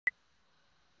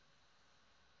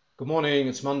Good morning,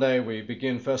 it's Monday. We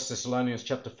begin 1.Thess.5,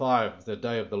 chapter 5, the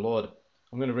day of the Lord.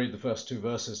 I'm going to read the first two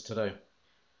verses today.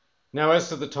 Now as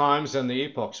to the times and the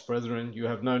epochs, brethren, you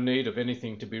have no need of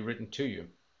anything to be written to you.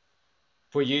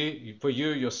 For you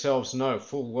yourselves know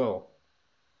full well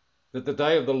that the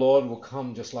day of the Lord will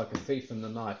come just like a thief in the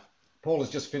night. Paul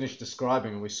has just finished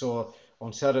describing, and we saw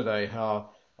on Saturday how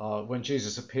when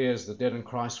Jesus appears, the dead in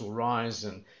Christ will rise,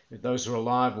 and those who are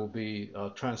alive will be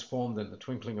transformed in the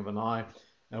twinkling of an eye,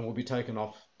 and will be taken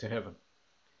off to heaven.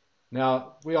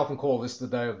 Now, we often call this the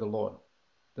day of the Lord,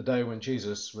 the day when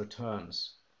Jesus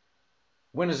returns.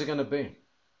 When is it going to be?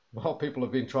 Well, people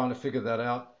have been trying to figure that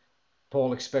out.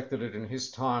 Paul expected it in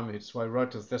his time. It's why he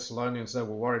wrote to the Thessalonians. They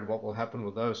were worried what will happen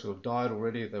with those who have died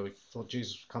already. They thought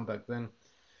Jesus would come back then.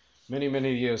 Many,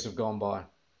 many years have gone by.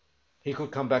 He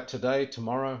could come back today,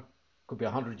 tomorrow. Could be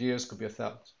 100 years, could be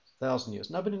 1,000 years.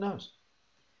 Nobody knows.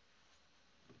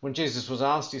 When Jesus was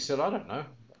asked, he said, I don't know.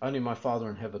 Only my Father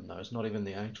in heaven knows, not even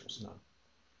the angels know.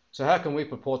 So how can we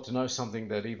purport to know something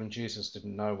that even Jesus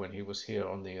didn't know when he was here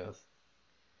on the earth?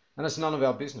 And it's none of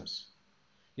our business.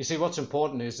 You see, what's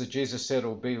important is that Jesus said it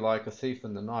will be like a thief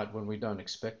in the night when we don't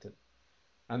expect it,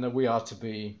 and that we are to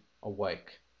be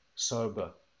awake, sober,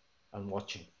 and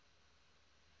watching.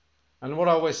 And what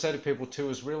I always say to people too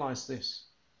is realize this,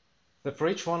 that for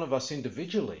each one of us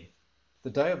individually, the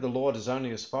day of the Lord is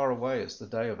only as far away as the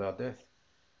day of our death.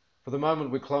 For the moment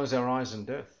we close our eyes in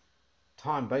death,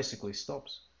 time basically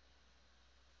stops.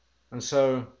 And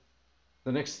so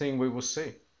the next thing we will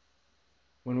see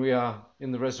when we are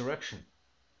in the resurrection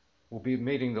will be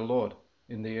meeting the Lord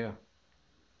in the air.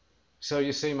 So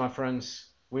you see, my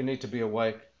friends, we need to be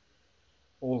awake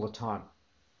all the time.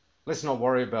 Let's not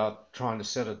worry about trying to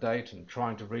set a date and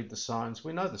trying to read the signs.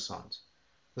 We know the signs.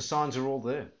 The signs are all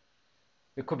there.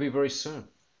 It could be very soon,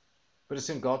 but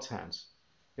it's in God's hands.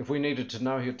 If we needed to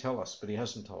know, he'd tell us, but he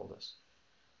hasn't told us.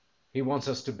 He wants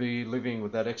us to be living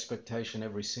with that expectation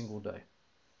every single day,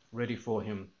 ready for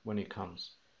him when he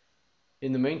comes.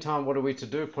 In the meantime, what are we to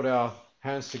do? Put our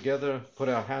hands together, put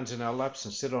our hands in our laps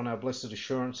and sit on our blessed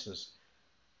assurance, as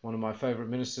one of my favorite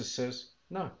ministers says?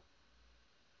 No,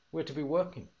 we're to be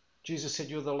working. Jesus said,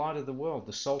 you're the light of the world,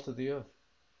 the salt of the earth.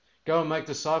 Go and make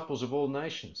disciples of all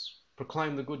nations.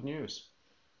 Proclaim the good news.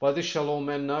 By this shall all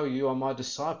men know you are my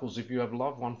disciples, if you have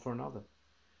love one for another.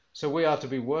 So we are to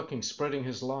be working, spreading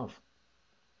his love,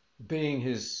 being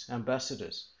his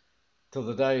ambassadors, till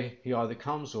the day he either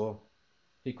comes or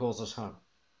he calls us home.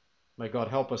 May God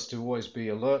help us to always be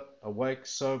alert, awake,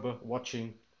 sober,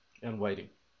 watching, and waiting.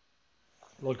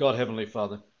 Lord God, Heavenly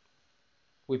Father,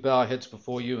 we bow our heads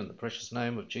before you in the precious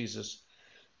name of Jesus,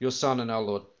 your Son and our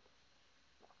Lord.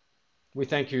 We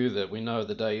thank you that we know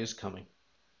the day is coming.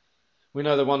 We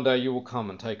know that one day you will come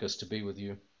and take us to be with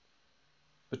you.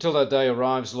 But till that day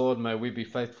arrives, Lord, may we be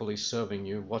faithfully serving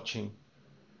you, watching,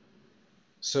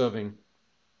 serving,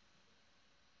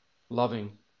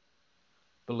 loving,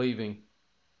 believing.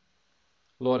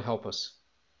 Lord, help us.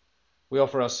 We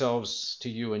offer ourselves to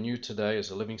you anew today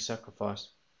as a living sacrifice,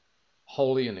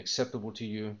 holy and acceptable to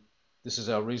you. This is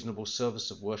our reasonable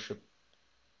service of worship.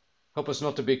 Help us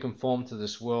not to be conformed to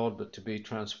this world, but to be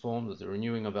transformed with the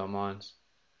renewing of our minds,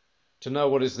 to know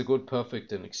what is the good,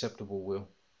 perfect, and acceptable will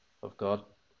of God.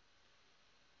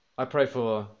 I pray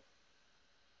for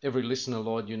every listener,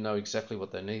 Lord. You know exactly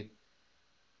what they need.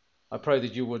 I pray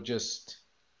that you would just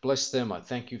bless them. I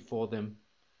thank you for them.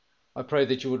 I pray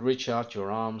that you would reach out your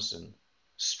arms and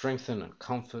strengthen and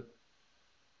comfort,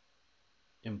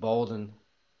 embolden,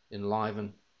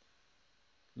 enliven.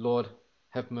 Lord,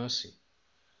 have mercy.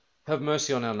 Have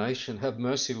mercy on our nation. Have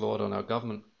mercy, Lord, on our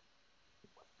government.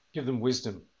 Give them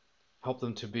wisdom. Help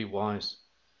them to be wise.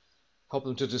 Help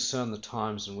them to discern the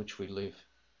times in which we live.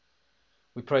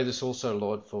 We pray this also,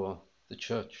 Lord, for the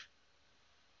church.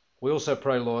 We also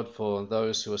pray, Lord, for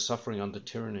those who are suffering under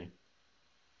tyranny.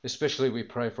 Especially we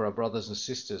pray for our brothers and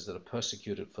sisters that are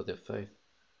persecuted for their faith.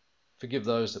 Forgive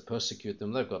those that persecute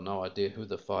them. They've got no idea who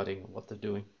they're fighting or what they're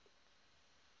doing.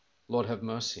 Lord, have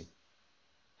mercy.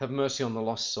 Have mercy on the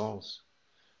lost souls.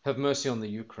 Have mercy on the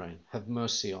Ukraine. Have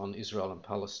mercy on Israel and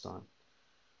Palestine.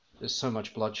 There's so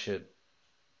much bloodshed,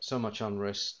 so much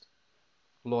unrest.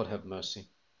 Lord, have mercy.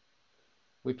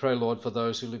 We pray, Lord, for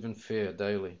those who live in fear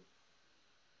daily.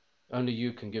 Only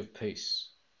you can give peace.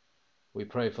 We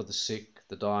pray for the sick,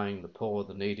 the dying, the poor,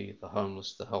 the needy, the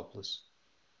homeless, the helpless.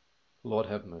 Lord,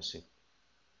 have mercy.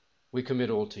 We commit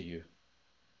all to you.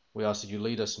 We ask that you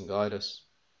lead us and guide us.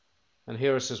 And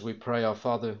hear us as we pray, our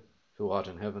Father, who art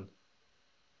in heaven.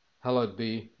 Hallowed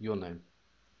be your name.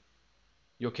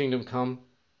 Your kingdom come.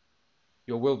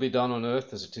 Your will be done on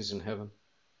earth as it is in heaven.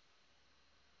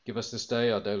 Give us this day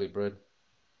our daily bread.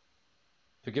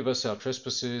 Forgive us our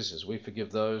trespasses as we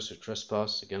forgive those who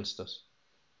trespass against us.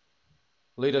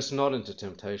 Lead us not into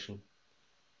temptation,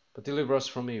 but deliver us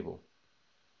from evil.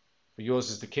 For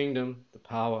yours is the kingdom, the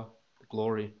power, the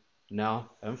glory, now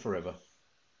and forever.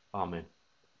 Amen.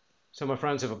 So my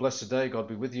friends, have a blessed day. God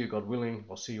be with you. God willing,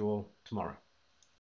 I'll see you all tomorrow.